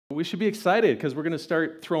We should be excited because we're going to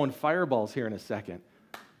start throwing fireballs here in a second.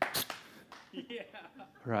 Yeah.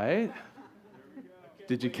 Right?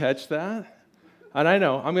 Did you catch that? And I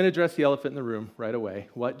know, I'm going to address the elephant in the room right away.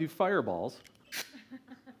 What do fireballs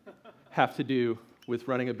have to do with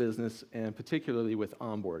running a business and particularly with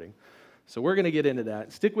onboarding? So we're going to get into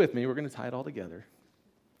that. Stick with me. We're going to tie it all together.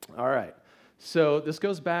 All right. So this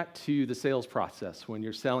goes back to the sales process. When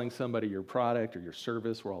you're selling somebody your product or your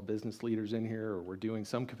service, we're all business leaders in here, or we're doing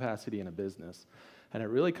some capacity in a business. And it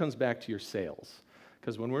really comes back to your sales.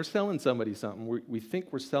 Because when we're selling somebody something, we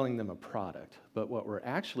think we're selling them a product, but what we're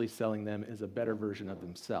actually selling them is a better version of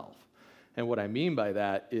themselves. And what I mean by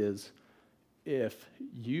that is, if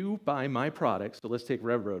you buy my product, so let's take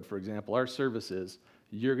Revroad, for example, our services,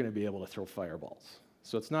 you're going to be able to throw fireballs.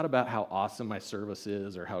 So it's not about how awesome my service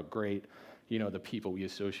is or how great, the people we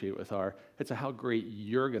associate with are. It's how great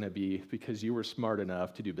you're going to be because you were smart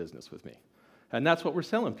enough to do business with me. And that's what we're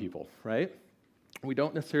selling people, right? We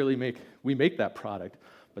don't necessarily make that product,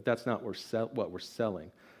 but that's not what we're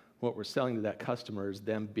selling. What we're selling to that customer is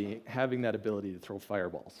them having that ability to throw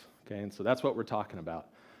fireballs, okay? And so that's what we're talking about.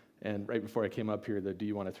 And right before I came up here, the "Do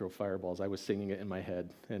you want to throw fireballs?" I was singing it in my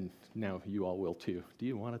head, and now you all will too. Do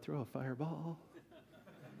you want to throw a fireball?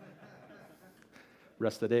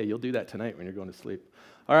 Rest of the day, you'll do that tonight when you're going to sleep.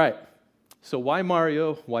 All right, so why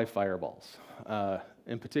Mario? Why fireballs?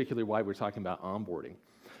 In particular, why we're talking about onboarding.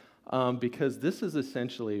 Because this is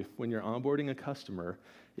essentially, when you're onboarding a customer,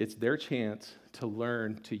 it's their chance to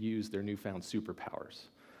learn to use their newfound superpowers,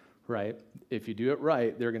 right? If you do it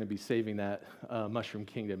right, they're going to be saving that mushroom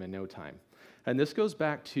kingdom in no time. And this goes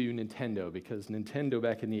back to Nintendo, because Nintendo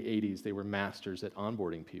back in the 80s, they were masters at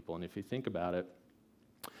onboarding people. And if you think about it,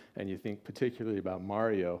 and you think particularly about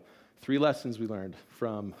Mario, 3 lessons we learned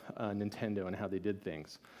from Nintendo and how they did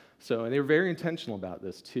things. So, and they were very intentional about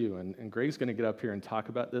this too, and Greg's going to get up here and talk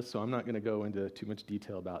about this, so I'm not going to go into too much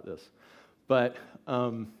detail about this. But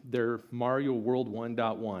their Mario World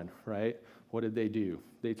 1.1, right? What did they do?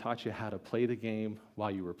 They taught you how to play the game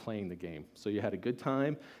while you were playing the game. So you had a good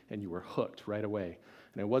time, and you were hooked right away.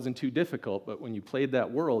 And it wasn't too difficult, but when you played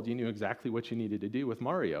that world, you knew exactly what you needed to do with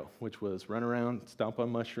Mario, which was run around, stomp on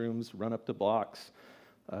mushrooms, run up to blocks,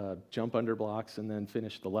 jump under blocks, and then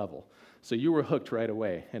finish the level. So you were hooked right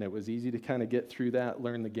away, and it was easy to kind of get through that,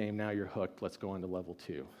 learn the game, now you're hooked, let's go on to level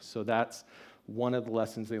 2. So that's one of the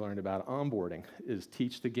lessons they learned about onboarding, is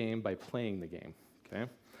teach the game by playing the game,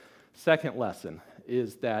 okay? Second lesson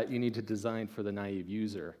is that you need to design for the naive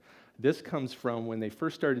user. This comes from when they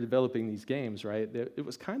first started developing these games, right? It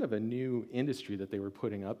was kind of a new industry that they were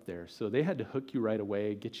putting up there. So they had to hook you right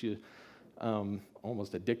away, get you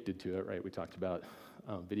almost addicted to it, right? We talked about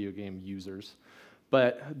video game users,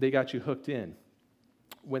 but they got you hooked in.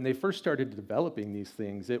 When they first started developing these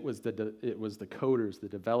things, it was the coders, the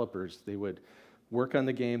developers. They would work on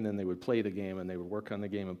the game, then they would play the game, and they would work on the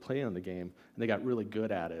game and play on the game, and they got really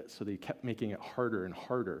good at it. So they kept making it harder and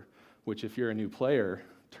harder, which if you're a new player,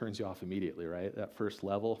 turns you off immediately, right? That first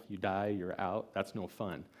level, you die, you're out, that's no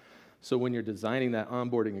fun. So when you're designing that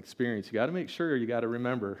onboarding experience, you gotta make sure, you gotta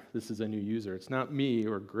remember, this is a new user. It's not me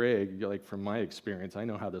or Greg, like from my experience, I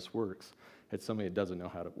know how this works. It's somebody that doesn't know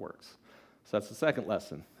how it works. So that's the second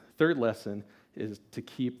lesson. Third lesson is to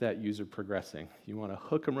keep that user progressing. You wanna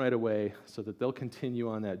hook them right away so that they'll continue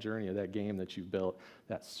on that journey of that game that you've built,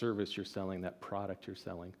 that service you're selling, that product you're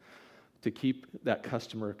selling, to keep that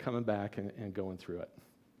customer coming back and going through it.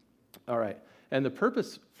 All right, and the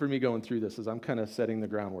purpose for me going through this is I'm kind of setting the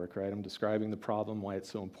groundwork, right? I'm describing the problem, why it's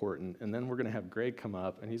so important, and then we're going to have Greg come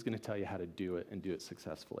up, and he's going to tell you how to do it and do it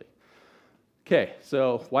successfully. Okay,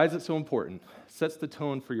 so why is it so important? It sets the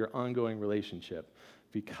tone for your ongoing relationship,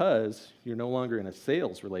 because you're no longer in a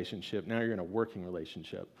sales relationship, now you're in a working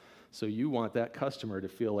relationship. So you want that customer to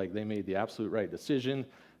feel like they made the absolute right decision.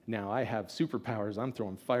 Now I have superpowers, I'm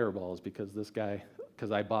throwing fireballs because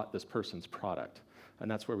I bought this person's product. And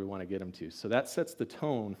that's where we want to get them to. So that sets the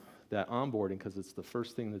tone, that onboarding, because it's the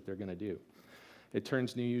first thing that they're going to do. It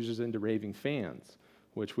turns new users into raving fans,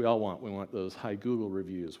 which we all want. We want those high Google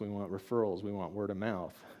reviews. We want referrals. We want word of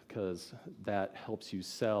mouth, because that helps you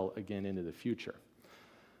sell again into the future.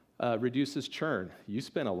 Reduces churn. You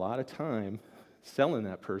spend a lot of time selling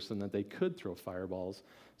that person that they could throw fireballs.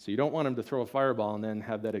 So you don't want them to throw a fireball and then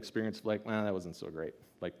have that experience of like, that wasn't so great.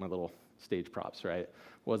 Like my little stage props, right?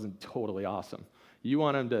 Wasn't totally awesome. You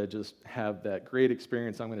want them to just have that great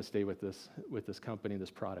experience. I'm going to stay with this company,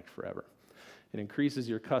 this product forever. It increases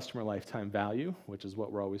your customer lifetime value, which is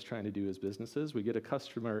what we're always trying to do as businesses. We get a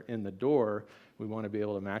customer in the door, we want to be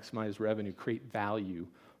able to maximize revenue, create value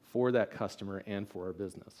for that customer and for our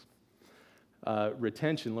business.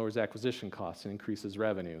 Retention lowers acquisition costs and increases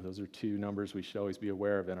revenue. Those are two numbers we should always be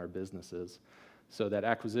aware of in our businesses. So that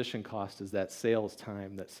acquisition cost is that sales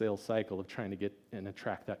time, that sales cycle of trying to get and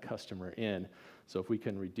attract that customer in. So if we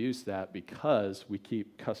can reduce that because we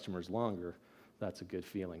keep customers longer, that's a good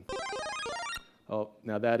feeling. Oh,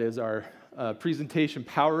 now that is our presentation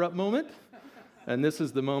power-up moment. And this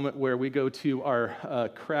is the moment where we go to our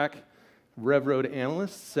crack Revroad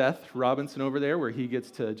analyst, Seth Robinson over there, where he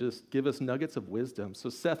gets to just give us nuggets of wisdom. So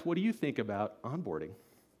Seth, what do you think about onboarding?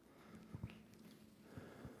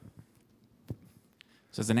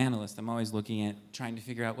 So as an analyst, I'm always looking at trying to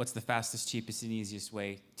figure out what's the fastest, cheapest, and easiest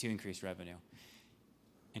way to increase revenue.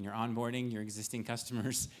 And you're onboarding your existing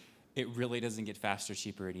customers, it really doesn't get faster,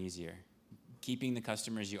 cheaper, and easier. Keeping the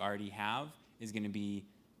customers you already have is going to be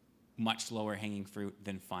much lower hanging fruit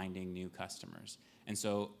than finding new customers. And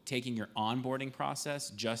so taking your onboarding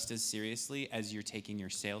process just as seriously as you're taking your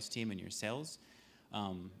sales team and your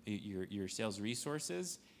sales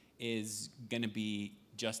resources is going to be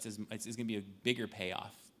just as it's going to be a bigger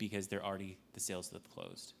payoff because they're already the sales that have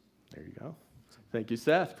closed. There you go. Thank you,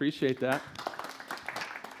 Seth. Appreciate that.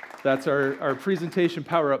 That's our presentation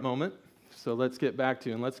power-up moment. So let's get back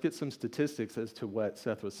to, and let's get some statistics as to what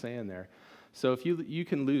Seth was saying there. So if you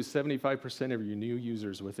can lose 75% of your new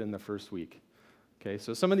users within the first week. Okay,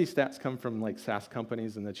 so some of these stats come from like SaaS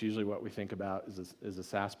companies, and that's usually what we think about is a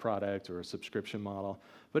SaaS product or a subscription model.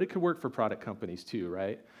 But it could work for product companies too,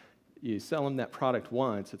 right? You sell them that product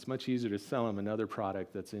once, it's much easier to sell them another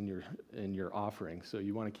product that's in your offering. So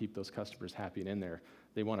you want to keep those customers happy and in there.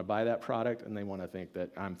 They want to buy that product, and they want to think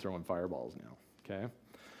that I'm throwing fireballs now, okay?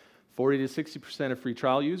 40 to 60% of free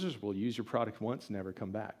trial users will use your product once and never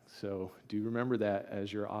come back. So do remember that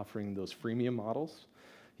as you're offering those freemium models.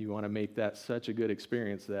 You want to make that such a good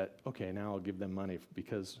experience that, okay, now I'll give them money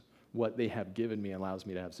because what they have given me allows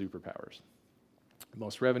me to have superpowers.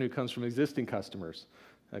 Most revenue comes from existing customers.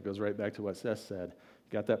 That goes right back to what Seth said.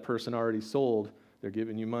 You got that person already sold, they're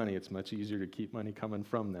giving you money. It's much easier to keep money coming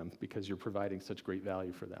from them because you're providing such great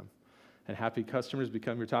value for them. And happy customers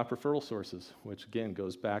become your top referral sources, which again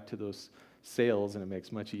goes back to those sales, and it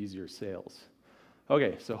makes much easier sales.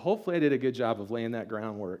 Okay, so hopefully I did a good job of laying that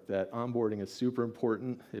groundwork that onboarding is super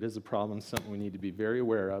important. It is a problem, something we need to be very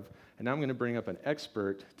aware of. And now I'm going to bring up an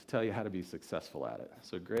expert to tell you how to be successful at it.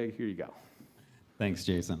 So Greg, here you go. Thanks,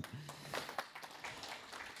 Jason.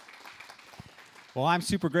 Well, I'm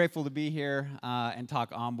super grateful to be here and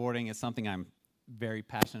talk onboarding. It's something I'm very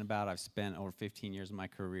passionate about. I've spent over 15 years of my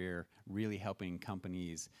career really helping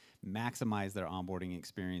companies maximize their onboarding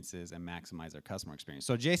experiences and maximize their customer experience.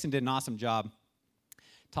 So Jason did an awesome job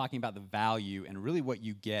talking about the value and really what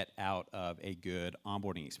you get out of a good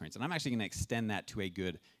onboarding experience. And I'm actually going to extend that to a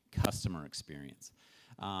good customer experience.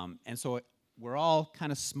 And so we're all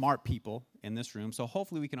kind of smart people in this room, so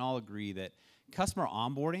hopefully we can all agree that customer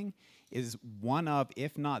onboarding is one of,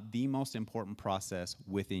 if not the most important process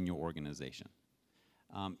within your organization.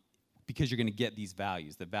 Because you're going to get these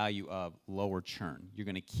values, the value of lower churn. You're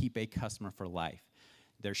going to keep a customer for life.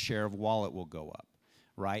 Their share of wallet will go up,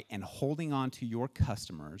 right? And holding on to your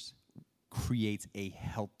customers creates a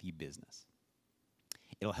healthy business.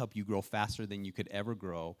 It'll help you grow faster than you could ever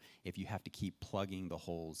grow if you have to keep plugging the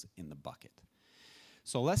holes in the bucket.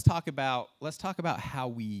 So let's talk about how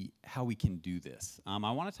we can do this. I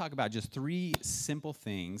want to talk about just 3 simple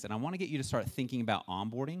things, and I want to get you to start thinking about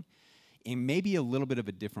onboarding in maybe a little bit of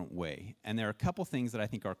a different way. And there are a couple things that I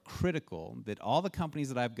think are critical that all the companies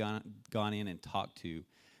that I've gone in and talked to,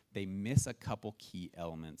 they miss a couple key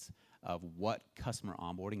elements of what customer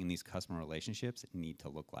onboarding and these customer relationships need to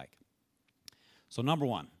look like. So number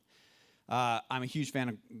 1, I'm a huge fan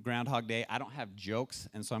of Groundhog Day. I don't have jokes,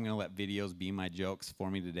 and so I'm going to let videos be my jokes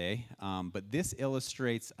for me today. But this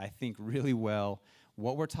illustrates, I think, really well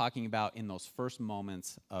what we're talking about in those first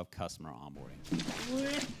moments of customer onboarding.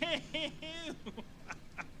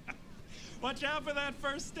 Watch out for that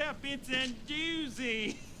first step. It's a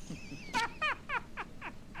doozy.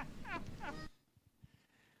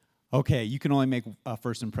 Okay, you can only make a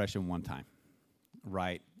first impression one time,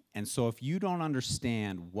 right? And so if you don't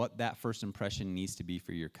understand what that first impression needs to be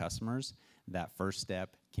for your customers, that first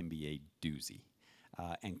step can be a doozy.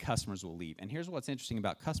 And customers will leave. And here's what's interesting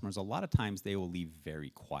about customers. A lot of times they will leave very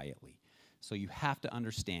quietly. So you have to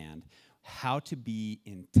understand how to be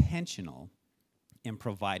intentional in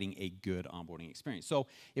providing a good onboarding experience. So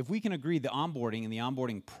if we can agree the onboarding and the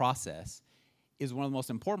onboarding process is one of the most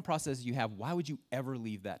important processes you have, why would you ever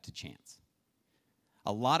leave that to chance?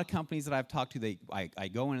 A lot of companies that I've talked to, I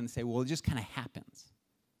go in and say, well, it just kind of happens.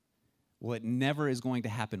 Well, it never is going to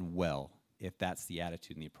happen well if that's the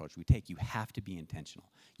attitude and the approach we take. You have to be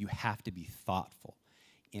intentional. You have to be thoughtful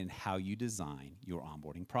in how you design your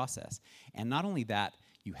onboarding process. And not only that,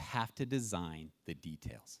 you have to design the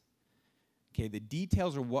details. Okay, the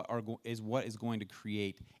details are what is going to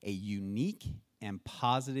create a unique and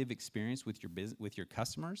positive experience with your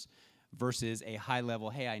customers versus a high level,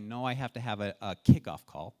 hey, I know I have to have a kickoff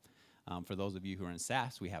call. For those of you who are in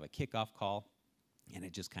SaaS, we have a kickoff call, and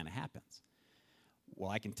it just kind of happens. Well,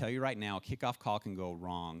 I can tell you right now, a kickoff call can go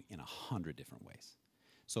wrong in 100 different ways.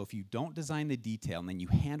 So if you don't design the detail and then you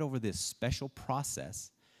hand over this special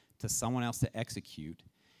process to someone else to execute,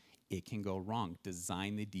 it can go wrong.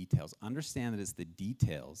 Design the details. Understand that it's the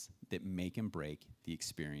details that make and break the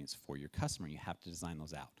experience for your customer. You have to design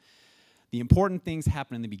those out. The important things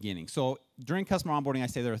happen in the beginning. So during customer onboarding, I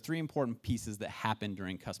say there are 3 important pieces that happen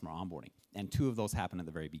during customer onboarding, and 2 of those happen at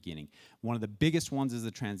the very beginning. One of the biggest ones is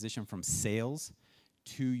the transition from sales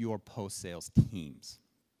to your post-sales teams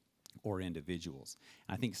or individuals.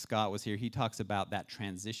 And I think Scott was here. He talks about that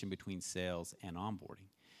transition between sales and onboarding.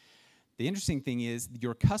 The interesting thing is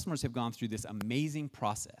your customers have gone through this amazing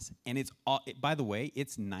process, and it's by the way,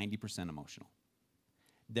 it's 90% emotional.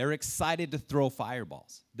 They're excited to throw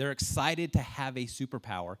fireballs. They're excited to have a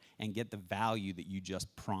superpower and get the value that you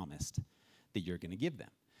just promised that you're going to give them.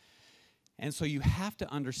 And so you have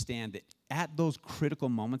to understand that at those critical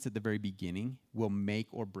moments at the very beginning will make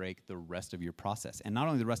or break the rest of your process. And not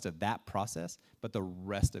only the rest of that process, but the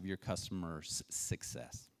rest of your customer's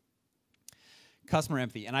success. Customer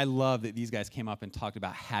empathy. And I love that these guys came up and talked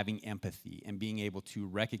about having empathy and being able to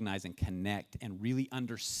recognize and connect and really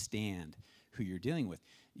understand who you're dealing with.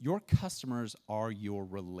 Your customers are your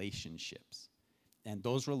relationships. And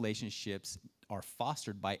those relationships are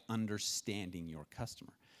fostered by understanding your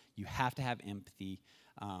customer. You have to have empathy,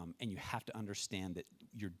 and you have to understand that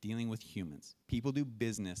you're dealing with humans. People do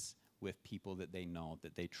business with people that they know,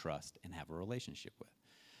 that they trust, and have a relationship with.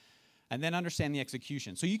 And then understand the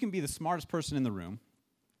execution. So you can be the smartest person in the room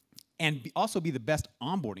and also be the best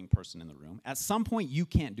onboarding person in the room. At some point, you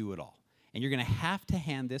can't do it all. And you're going to have to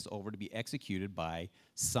hand this over to be executed by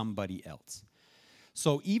somebody else.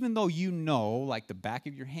 So even though you know, like the back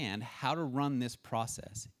of your hand, how to run this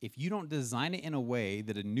process, if you don't design it in a way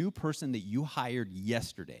that a new person that you hired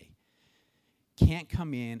yesterday can't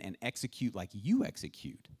come in and execute like you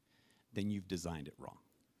execute, then you've designed it wrong.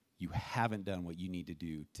 You haven't done what you need to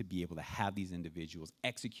do to be able to have these individuals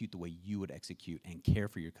execute the way you would execute and care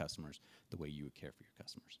for your customers the way you would care for your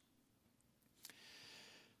customers.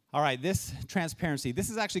 All right, this transparency, this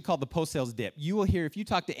is actually called the post-sales dip. You will hear, if you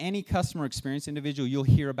talk to any customer experience individual, you'll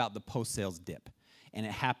hear about the post-sales dip. And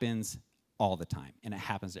it happens all the time, and it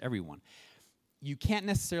happens to everyone. You can't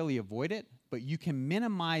necessarily avoid it, but you can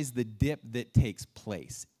minimize the dip that takes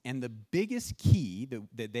place. And the biggest key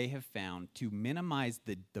that they have found to minimize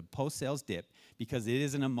the post-sales dip, because it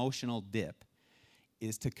is an emotional dip,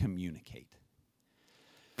 is to communicate.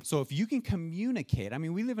 So if you can communicate, I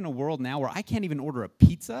mean, we live in a world now where I can't even order a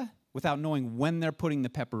pizza without knowing when they're putting the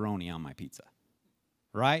pepperoni on my pizza,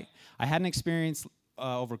 right? I had an experience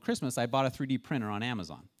over Christmas. I bought a 3D printer on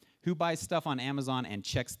Amazon. Who buys stuff on Amazon and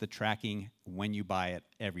checks the tracking when you buy it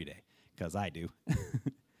every day? Because I do.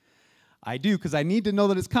 I do, because I need to know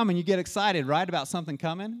that it's coming. You get excited, right, about something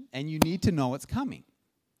coming, and you need to know it's coming.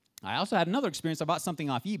 I also had another experience. I bought something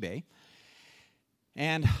off eBay.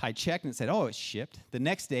 And I checked and it said, oh, it's shipped. The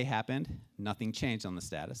next day happened, nothing changed on the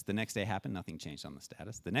status. The next day happened, nothing changed on the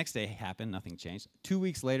status. The next day happened, nothing changed. 2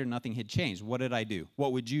 weeks later, nothing had changed. What did I do?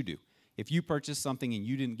 What would you do if you purchased something and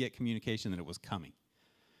you didn't get communication that it was coming?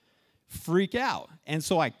 Freak out. And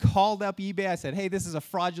so I called up eBay. I said, hey, this is a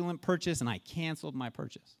fraudulent purchase, and I canceled my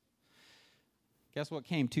purchase. Guess what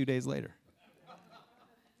came 2 days later?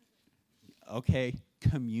 Okay,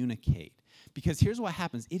 communicate. Because here's what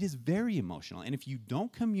happens. It is very emotional. And if you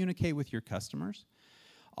don't communicate with your customers,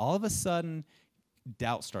 all of a sudden,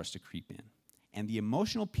 doubt starts to creep in. And the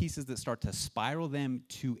emotional pieces that start to spiral them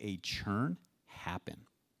to a churn happen.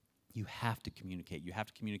 You have to communicate. You have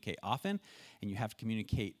to communicate often, and you have to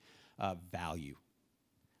communicate value,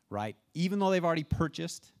 right? Even though they've already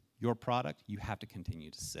purchased your product, you have to continue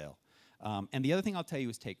to sell. And the other thing I'll tell you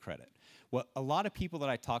is take credit. What a lot of people that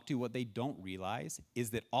I talk to, what they don't realize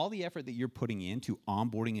is that all the effort that you're putting into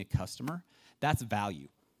onboarding a customer, that's value.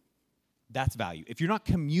 That's value. If you're not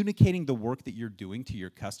communicating the work that you're doing to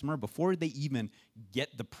your customer before they even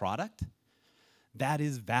get the product, that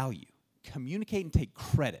is value. Communicate and take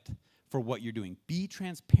credit for what you're doing. Be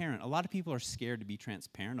transparent. A lot of people are scared to be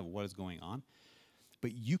transparent of what is going on,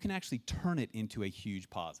 but you can actually turn it into a huge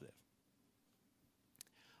positive.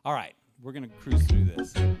 All right. we're going to cruise through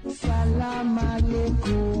this. Salam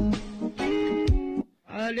alaikum.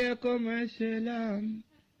 Alaikum assalam.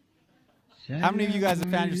 How many of you guys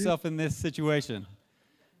have found yourself in this situation?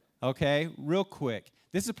 Okay, real quick.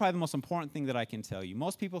 This is probably the most important thing that I can tell you.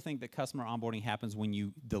 Most people think that customer onboarding happens when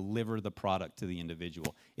you deliver the product to the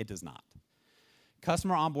individual. It does not.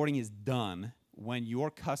 Customer onboarding is done when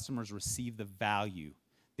your customers receive the value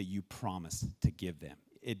that you promise to give them.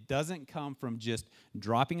 It doesn't come from just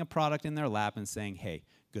dropping a product in their lap and saying, hey,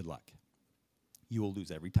 good luck. You will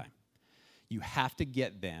lose every time. You have to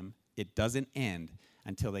get them. It doesn't end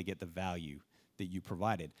until they get the value that you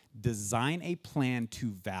provided. Design a plan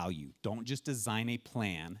to value. Don't just design a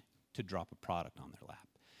plan to drop a product on their lap.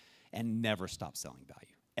 And never stop selling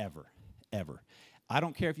value, ever, ever. I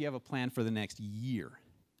don't care if you have a plan for the next year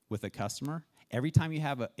with a customer. Every time you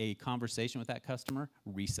have a conversation with that customer,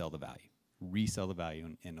 resell the value. Resell the value,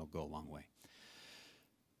 and it'll go a long way.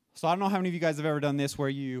 So I don't know how many of you guys have ever done this where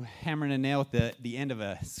you hammer in a nail at the end of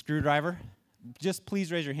a screwdriver. Just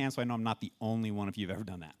please raise your hand so I know I'm not the only one of you who've ever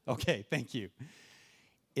done that. Okay, thank you.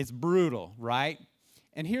 It's brutal, right?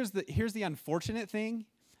 And here's the unfortunate thing.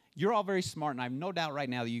 You're all very smart, and I have no doubt right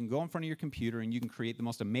now that you can go in front of your computer and you can create the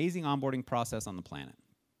most amazing onboarding process on the planet.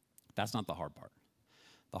 That's not the hard part.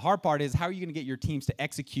 The hard part is how are you going to get your teams to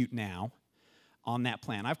execute now on that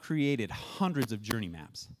plan? I've created hundreds of journey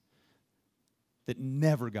maps that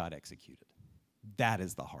never got executed. That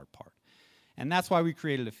is the hard part. And that's why we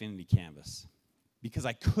created Affinity Canvas, because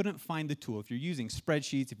I couldn't find the tool. If you're using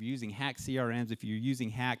spreadsheets, if you're using hacked CRMs, if you're using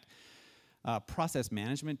hacked process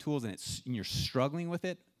management tools and you're struggling with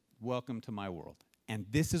it, welcome to my world. And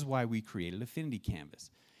this is why we created Affinity Canvas,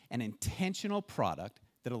 an intentional product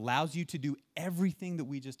that allows you to do everything that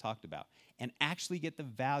we just talked about and actually get the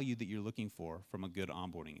value that you're looking for from a good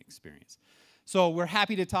onboarding experience. So we're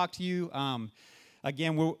happy to talk to you.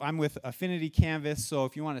 Again, I'm with Affinity Canvas, so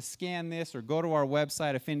if you want to scan this or go to our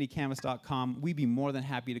website, affinitycanvas.com, we'd be more than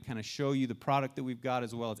happy to kind of show you the product that we've got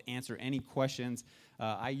as well as answer any questions.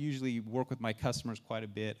 I usually work with my customers quite a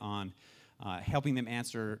bit on helping them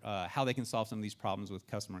answer how they can solve some of these problems with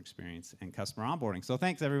customer experience and customer onboarding. So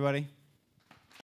thanks, everybody.